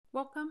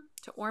Welcome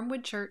to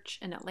Ormwood Church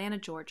in Atlanta,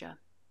 Georgia,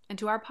 and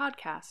to our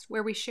podcast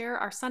where we share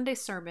our Sunday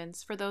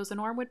sermons for those in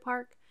Ormwood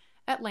Park,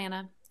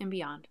 Atlanta, and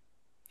beyond.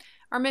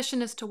 Our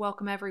mission is to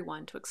welcome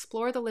everyone to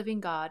explore the living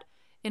God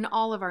in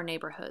all of our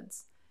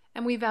neighborhoods,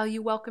 and we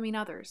value welcoming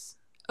others,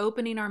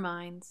 opening our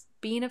minds,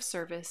 being of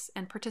service,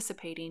 and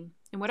participating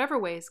in whatever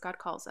ways God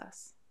calls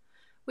us.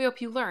 We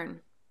hope you learn,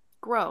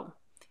 grow,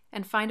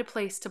 and find a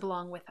place to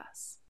belong with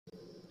us.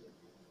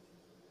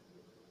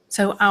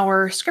 So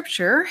our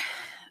scripture,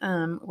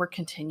 we're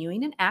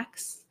continuing in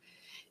Acts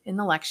in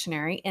the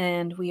lectionary,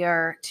 and we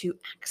are to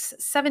Acts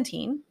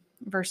 17,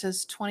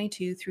 verses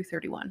 22 through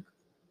 31.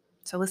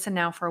 So listen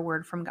now for a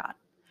word from God.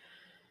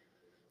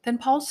 Then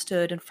Paul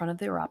stood in front of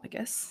the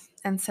Areopagus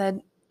and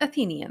said,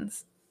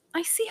 "Athenians,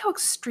 I see how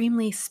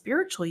extremely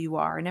spiritual you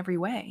are in every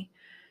way.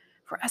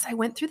 For as I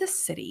went through the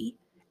city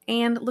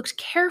and looked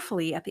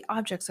carefully at the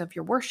objects of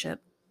your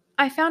worship,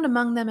 I found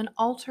among them an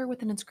altar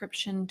with an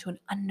inscription to an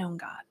unknown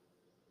God.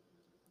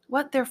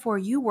 What therefore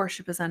you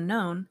worship is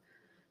unknown,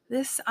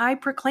 this I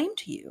proclaim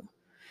to you.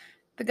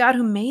 The God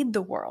who made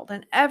the world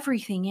and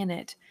everything in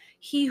it,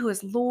 he who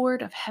is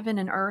Lord of heaven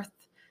and earth,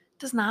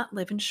 does not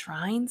live in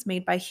shrines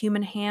made by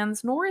human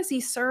hands, nor is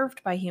he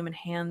served by human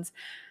hands,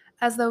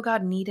 as though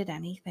God needed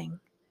anything.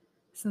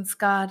 Since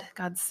God,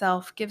 God's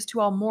self, gives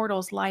to all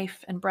mortals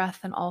life and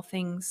breath and all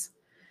things.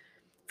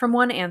 From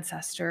one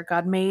ancestor,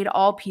 God made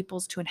all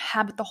peoples to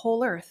inhabit the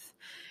whole earth,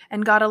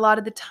 and God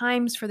allotted the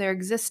times for their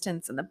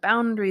existence and the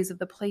boundaries of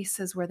the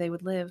places where they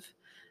would live,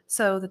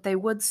 so that they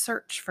would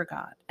search for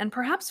God, and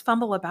perhaps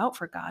fumble about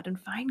for God and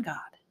find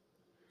God.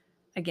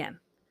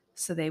 Again,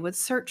 so they would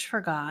search for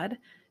God,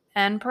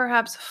 and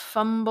perhaps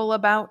fumble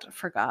about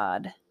for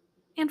God,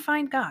 and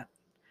find God.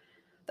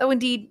 Though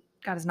indeed,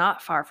 God is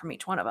not far from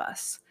each one of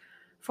us.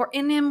 For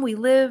in him we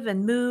live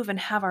and move and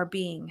have our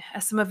being,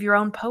 as some of your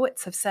own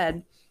poets have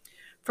said,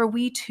 for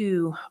we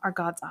too are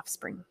God's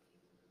offspring.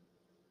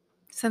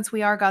 Since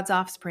we are God's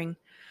offspring,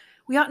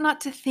 we ought not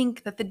to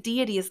think that the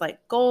deity is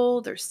like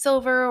gold or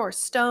silver or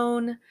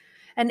stone,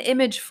 an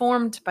image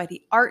formed by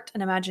the art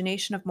and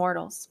imagination of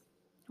mortals.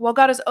 While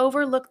God has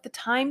overlooked the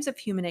times of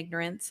human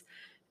ignorance,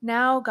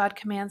 now God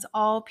commands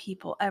all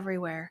people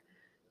everywhere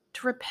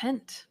to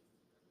repent,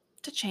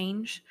 to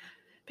change,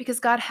 because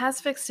God has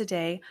fixed a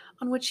day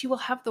on which he will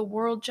have the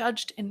world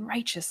judged in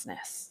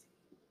righteousness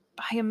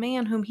by a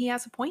man whom he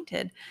has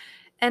appointed.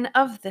 And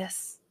of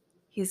this,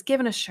 he has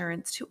given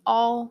assurance to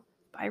all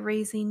by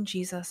raising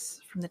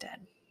Jesus from the dead.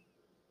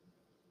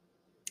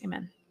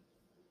 Amen.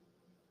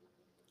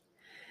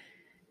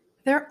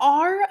 There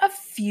are a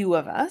few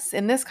of us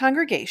in this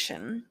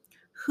congregation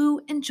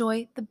who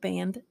enjoy the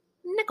band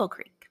Nickel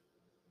Creek.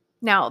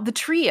 Now, the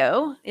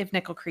trio, if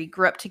Nickel Creek,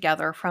 grew up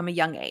together from a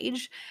young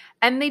age,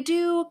 and they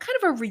do kind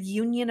of a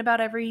reunion about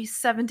every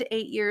 7 to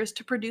 8 years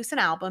to produce an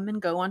album and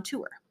go on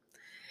tour.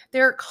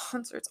 Their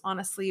concerts,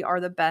 honestly, are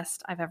the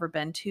best I've ever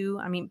been to.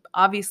 I mean,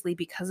 obviously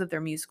because of their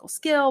musical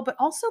skill, but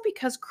also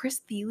because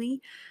Chris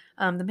Thiele,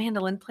 the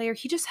mandolin player,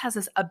 he just has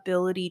this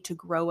ability to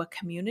grow a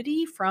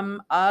community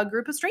from a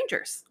group of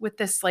strangers with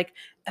this like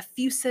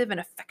effusive and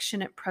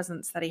affectionate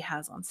presence that he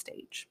has on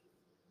stage.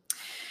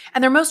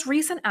 And their most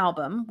recent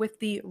album, with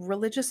the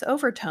religious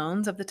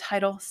overtones of the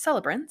title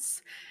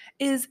Celebrants,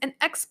 is an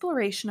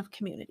exploration of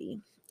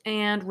community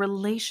and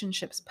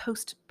relationships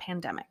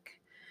post-pandemic.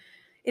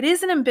 It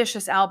is an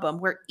ambitious album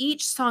where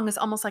each song is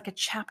almost like a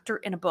chapter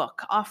in a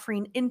book,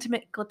 offering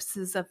intimate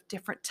glimpses of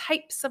different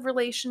types of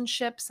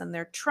relationships and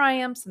their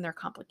triumphs and their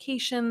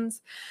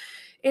complications.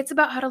 It's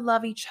about how to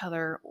love each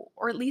other,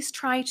 or at least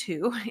try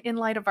to, in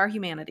light of our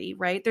humanity,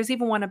 right? There's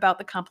even one about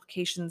the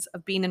complications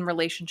of being in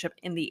relationship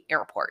in the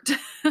airport.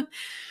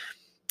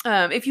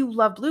 If you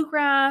love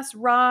bluegrass,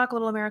 rock,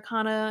 Little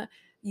Americana,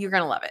 you're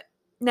going to love it.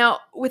 Now,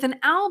 with an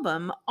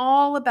album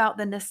all about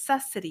the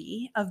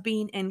necessity of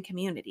being in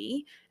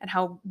community and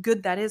how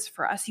good that is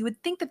for us, you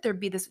would think that there'd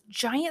be this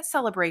giant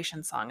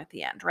celebration song at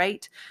the end,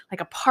 right?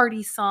 Like a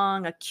party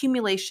song,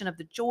 accumulation of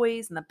the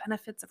joys and the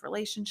benefits of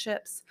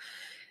relationships.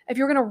 If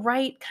you're going to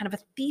write kind of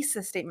a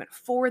thesis statement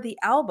for the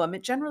album,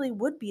 it generally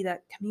would be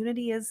that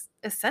community is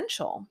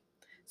essential.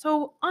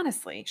 So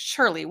honestly,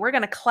 surely we're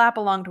going to clap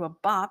along to a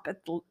bop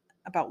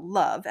about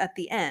love at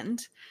the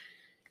end.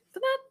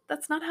 But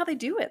that's not how they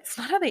do it. It's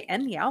not how they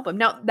end the album.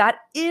 Now, that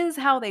is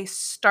how they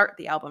start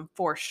the album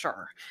for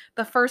sure.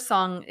 The first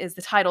song is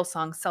the title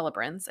song,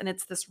 Celebrants, and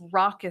it's this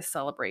raucous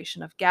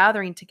celebration of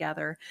gathering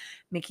together,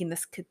 making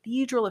this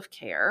cathedral of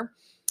care.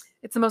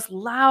 It's the most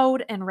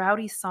loud and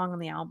rowdy song on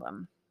the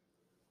album,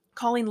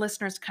 calling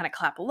listeners to kind of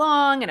clap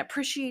along and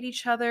appreciate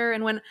each other.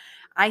 And when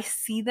I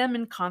see them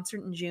in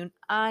concert in June,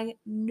 I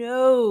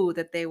know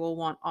that they will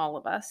want all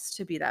of us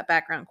to be that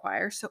background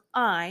choir. So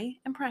I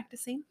am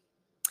practicing.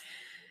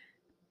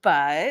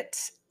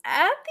 But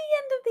at the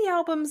end of the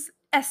album's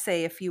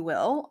essay, if you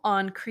will,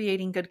 on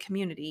creating good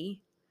community,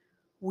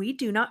 we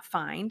do not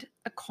find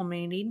a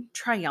culminating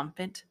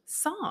triumphant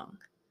song.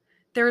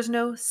 There is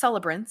no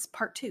Celebrants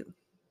Part 2.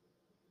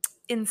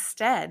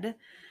 Instead,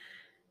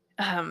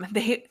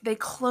 they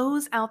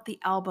close out the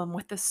album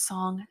with a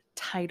song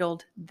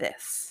titled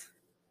This.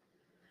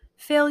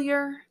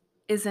 Failure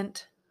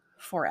isn't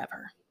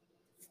forever.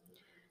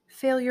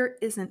 Failure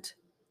isn't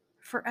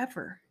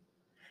forever.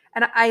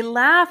 And I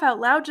laugh out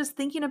loud just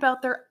thinking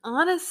about their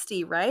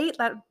honesty, right?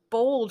 That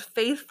bold,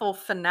 faithful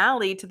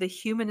finale to the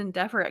human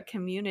endeavor at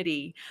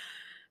Community.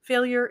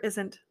 Failure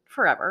isn't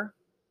forever.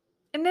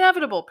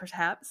 Inevitable,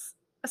 perhaps,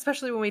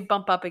 especially when we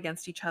bump up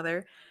against each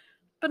other,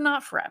 but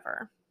not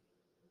forever.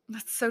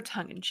 That's so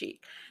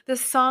tongue-in-cheek.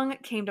 This song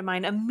came to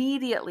mind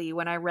immediately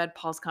when I read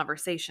Paul's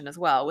conversation as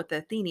well with the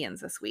Athenians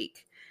this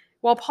week.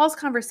 While Paul's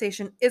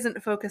conversation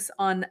isn't focused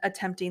on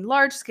attempting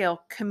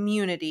large-scale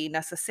community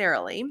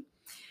necessarily,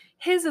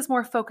 his is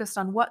more focused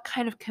on what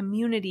kind of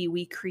community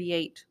we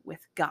create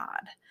with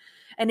God.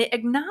 And it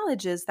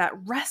acknowledges that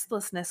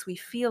restlessness we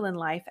feel in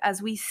life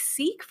as we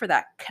seek for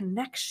that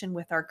connection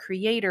with our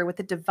Creator, with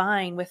the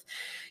divine, with,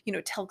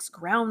 Telk's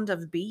ground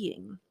of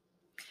being.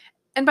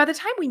 And by the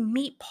time we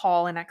meet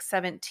Paul in Acts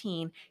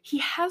 17, he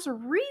has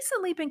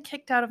recently been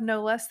kicked out of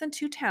no less than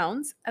 2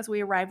 towns as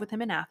we arrive with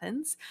him in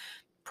Athens.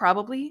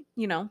 Probably,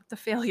 the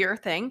failure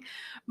thing.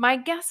 My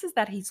guess is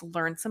that he's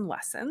learned some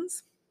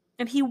lessons.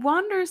 And he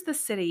wanders the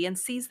city and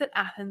sees that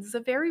Athens is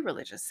a very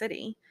religious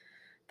city.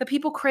 The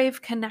people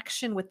crave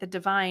connection with the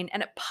divine,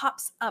 and it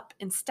pops up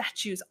in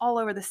statues all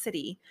over the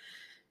city.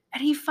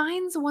 And he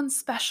finds one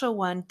special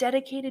one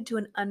dedicated to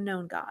an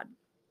unknown god.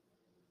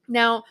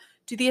 Now,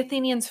 do the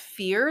Athenians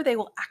fear they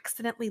will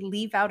accidentally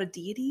leave out a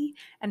deity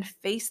and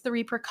face the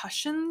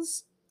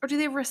repercussions? Or do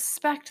they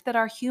respect that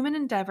our human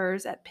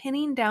endeavors at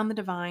pinning down the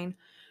divine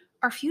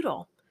are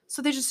futile?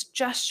 So they just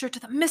gesture to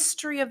the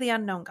mystery of the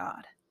unknown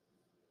God.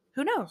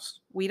 Who knows?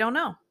 We don't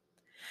know.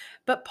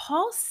 But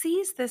Paul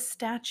sees this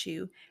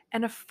statue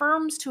and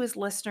affirms to his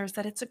listeners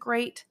that it's a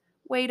great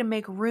way to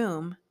make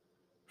room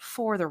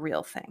for the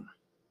real thing.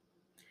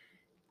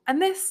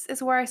 And this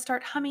is where I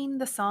start humming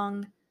the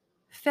song,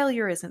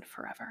 Failure Isn't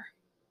Forever.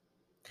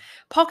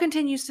 Paul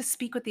continues to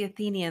speak with the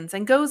Athenians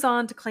and goes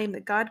on to claim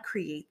that God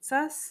creates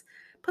us,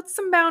 puts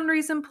some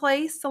boundaries in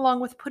place,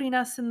 along with putting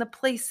us in the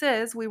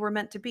places we were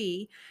meant to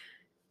be.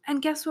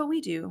 And guess what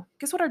we do?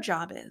 Guess what our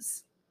job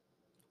is?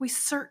 We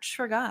search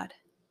for God.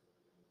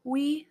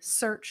 We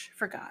search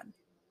for God.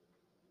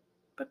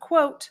 But,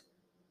 quote,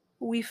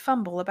 we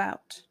fumble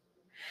about.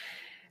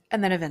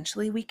 And then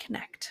eventually we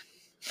connect.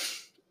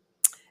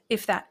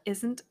 If that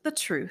isn't the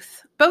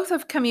truth, both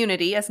of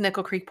community, as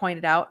Nickel Creek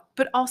pointed out,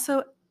 but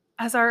also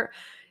as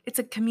it's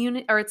a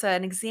community, or it's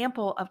an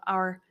example of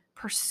our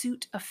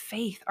pursuit of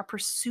faith, our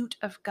pursuit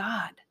of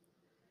God.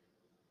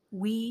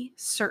 We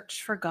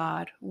search for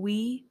God,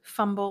 we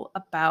fumble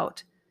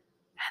about,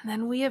 and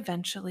then we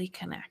eventually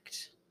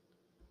connect.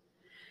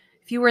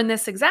 If you were in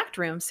this exact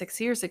room 6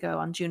 years ago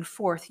on June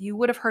 4th, you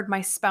would have heard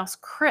my spouse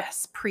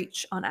Chris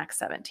preach on Acts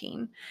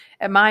 17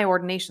 at my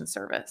ordination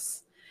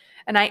service.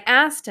 And I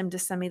asked him to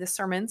send me the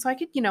sermon so I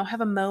could,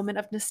 have a moment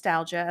of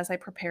nostalgia as I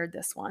prepared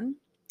this one.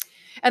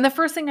 And the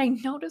first thing I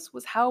noticed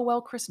was how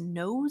well Chris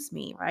knows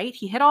me, right?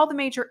 He hit all the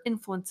major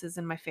influences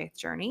in my faith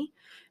journey.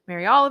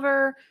 Mary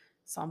Oliver,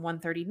 Psalm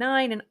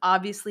 139, and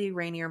obviously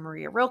Rainier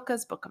Maria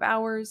Rilke's Book of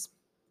Hours.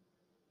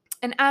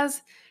 And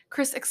as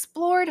Chris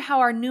explored how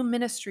our new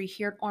ministry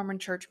here at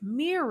Ormond Church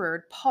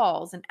mirrored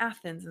Paul's in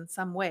Athens in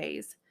some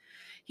ways,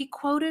 he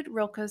quoted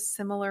Rilke's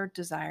similar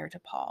desire to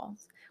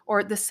Paul's,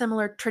 or the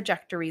similar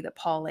trajectory that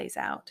Paul lays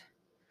out.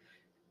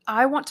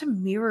 I want to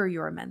mirror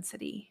your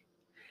immensity.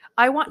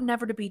 I want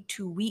never to be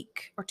too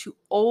weak or too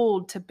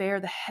old to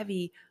bear the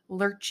heavy,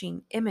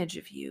 lurching image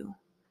of you.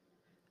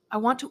 I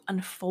want to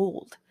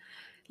unfold.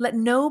 Let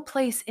no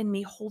place in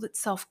me hold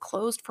itself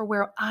closed, for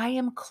where I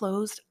am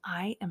closed,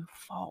 I am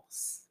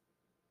false.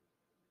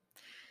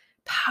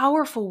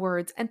 Powerful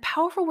words, and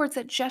powerful words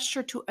that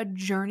gesture to a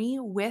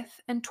journey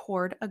with and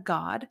toward a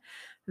God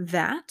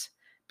that,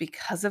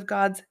 because of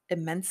God's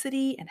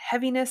immensity and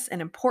heaviness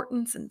and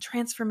importance and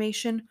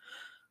transformation,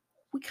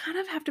 we kind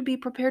of have to be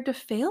prepared to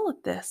fail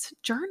at this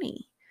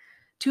journey,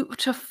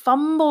 to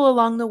fumble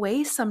along the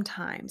way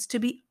sometimes, to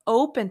be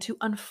open, to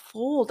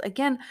unfold.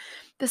 Again,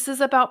 this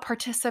is about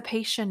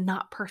participation,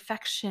 not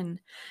perfection.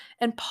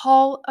 And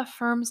Paul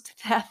affirms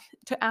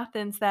to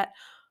Athens that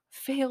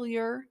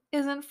failure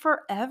isn't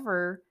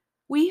forever.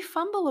 We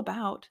fumble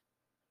about,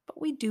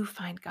 but we do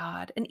find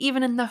God. And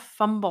even in the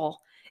fumble,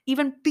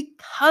 even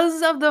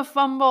because of the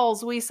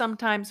fumbles, we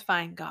sometimes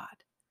find God.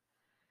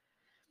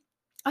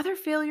 Other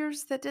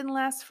failures that didn't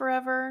last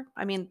forever,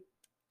 I mean,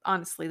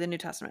 honestly, the New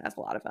Testament has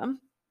a lot of them.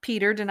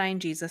 Peter denying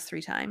Jesus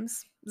 3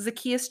 times,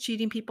 Zacchaeus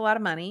cheating people out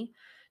of money,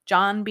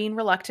 John being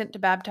reluctant to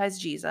baptize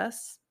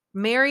Jesus,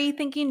 Mary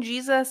thinking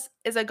Jesus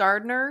is a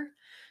gardener,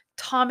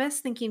 Thomas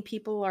thinking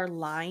people are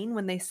lying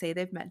when they say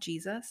they've met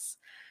Jesus,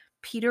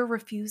 Peter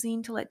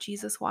refusing to let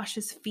Jesus wash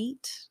his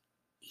feet.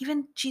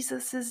 Even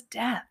Jesus's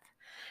death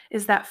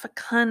is that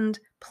fecund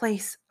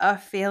place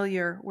of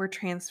failure where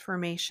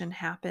transformation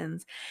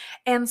happens.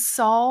 And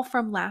Saul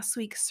from last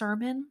week's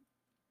sermon,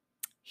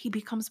 he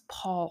becomes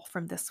Paul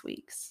from this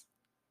week's.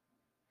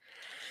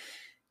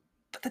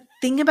 But the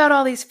thing about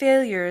all these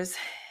failures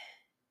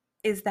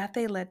is that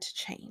they led to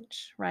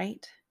change,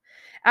 right?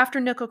 After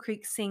Nickel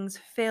Creek sings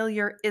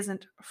 "Failure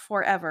isn't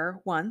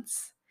forever"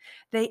 once,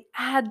 they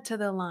add to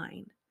the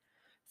line,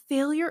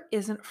 "Failure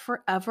isn't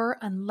forever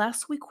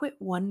unless we quit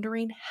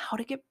wondering how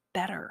to get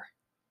better."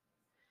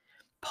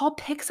 Paul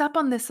picks up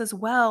on this as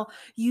well,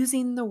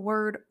 using the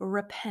word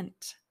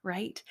repent,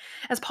 right?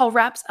 As Paul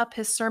wraps up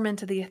his sermon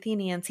to the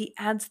Athenians, he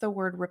adds the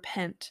word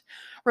repent.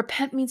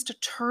 Repent means to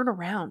turn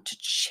around, to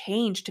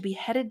change, to be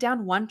headed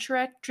down one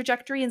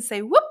trajectory and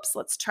say, whoops,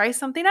 let's try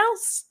something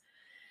else.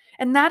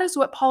 And that is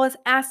what Paul is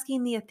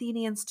asking the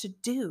Athenians to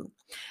do.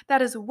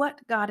 That is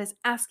what God is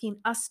asking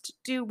us to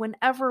do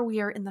whenever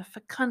we are in the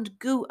fecund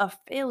goo of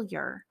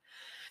failure.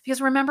 Because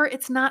remember,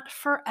 it's not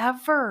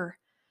forever.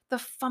 The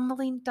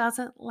fumbling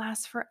doesn't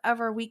last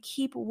forever. We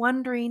keep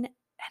wondering,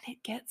 and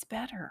it gets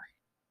better.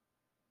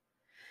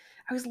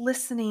 I was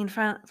listening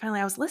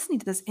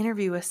to this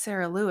interview with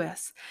Sarah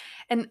Lewis,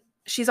 and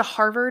she's a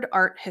Harvard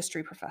art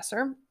history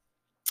professor.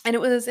 And it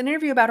was an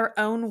interview about her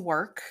own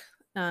work,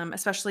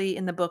 especially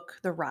in the book,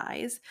 The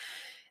Rise.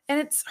 And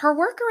it's her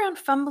work around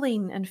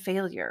fumbling and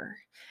failure.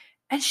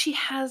 And she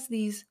has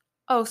these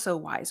oh so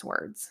wise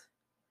words.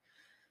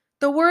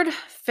 The word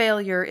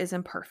failure is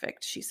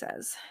imperfect, she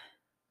says.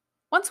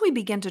 Once we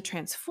begin to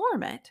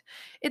transform it,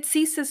 it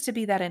ceases to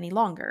be that any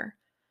longer.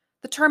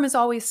 The term is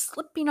always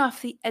slipping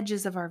off the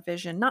edges of our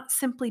vision, not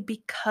simply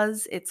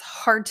because it's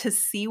hard to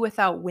see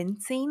without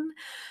wincing,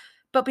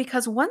 but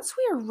because once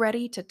we are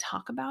ready to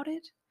talk about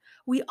it,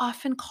 we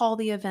often call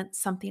the event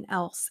something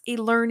else, a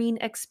learning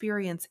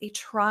experience, a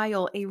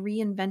trial, a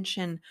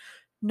reinvention,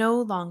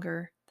 no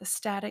longer the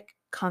static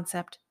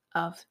concept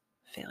of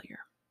failure.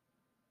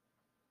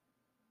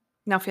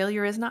 Now,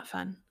 failure is not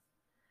fun.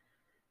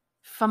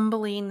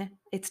 Fumbling,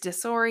 it's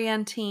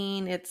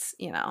disorienting,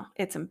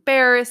 it's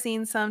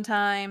embarrassing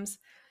sometimes,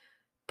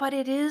 but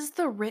it is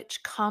the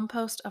rich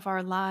compost of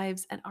our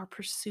lives and our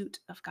pursuit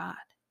of God.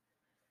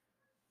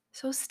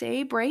 So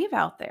stay brave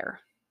out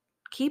there.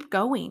 Keep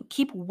going.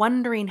 Keep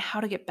wondering how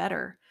to get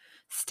better.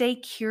 Stay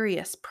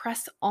curious.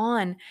 Press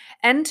on.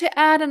 And to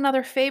add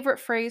another favorite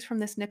phrase from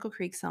this Nickel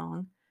Creek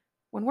song,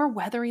 when we're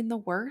weathering the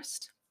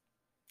worst,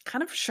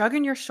 kind of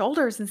shrugging your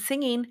shoulders and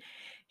singing,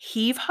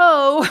 heave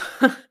ho.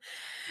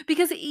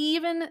 Because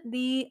even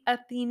the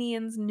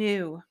Athenians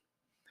knew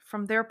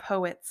from their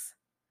poets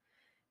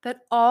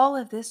that all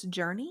of this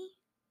journey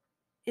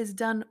is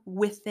done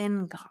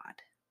within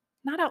God,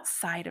 not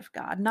outside of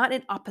God, not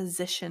in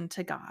opposition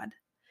to God.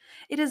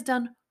 It is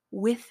done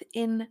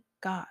within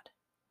God,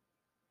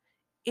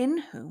 in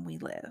whom we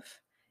live,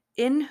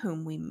 in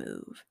whom we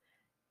move,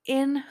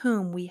 in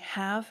whom we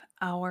have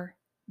our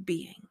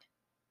being.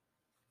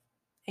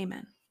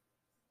 Amen.